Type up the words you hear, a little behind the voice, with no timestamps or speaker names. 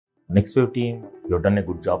NxtWave team, you've done a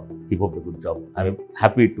good job. Keep up the good job. I'm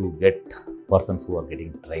happy to get persons who are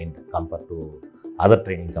getting trained compared to other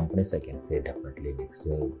training companies. I can say definitely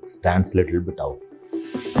NxtWave stands a little bit out.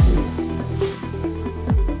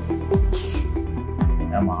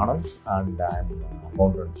 I'm Anand and I'm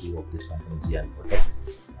founder and CEO of this company, GR Infotech.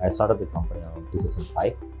 I started the company in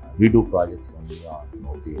 2005. We do projects only on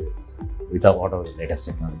Node.js without whatever the latest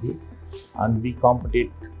technology, and we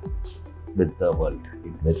compete with the world,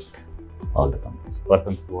 with all the companies.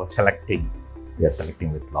 Persons who are selecting, we are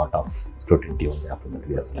selecting with a lot of scrutiny only. After that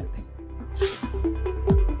we are selecting.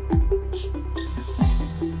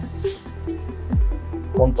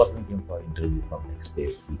 One person came for interview from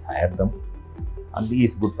NxtWave. We hired them, and he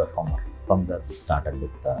is good performer. From that we started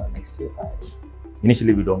with NxtWave Hire.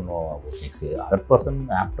 Initially we don't know about NxtWave. That person,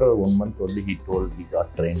 after 1 month only, he told we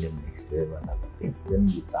got trained in NxtWave and other things. Then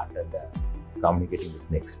we started communicating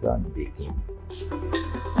with NxtWave and they came.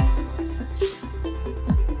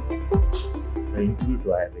 The interview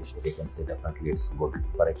to hire ratio, I can say definitely it's good.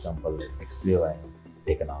 For example, NxtWave, I have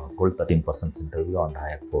taken a whole 13% interview and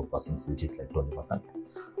hired 4%, which is like 20%.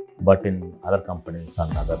 But in other companies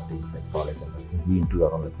and other things like college and everything, we interview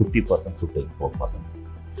around like 50% to take 4%.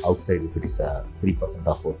 Outside, if it is 3%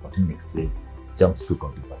 or 4%, NxtWave jumps to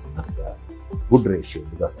 20%. That's a good ratio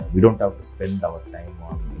because we don't have to spend our time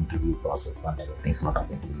on interview process and other things, lot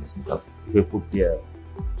of interviews. Because if we put a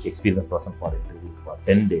experienced person for interview for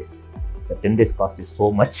 10 days, the 10 days cost is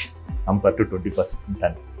so much compared to 20%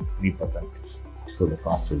 and 3%. So the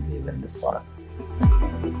cost will be even less for us.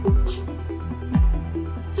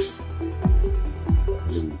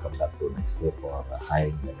 We will come back to NxtWave for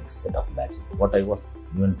hiring the next set of batches. What I was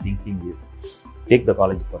even thinking is take the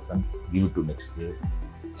college persons, give it to NxtWave,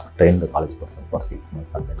 train the college person for 6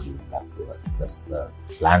 months and then give it back to us. That's the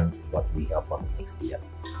plan what we have for the next year.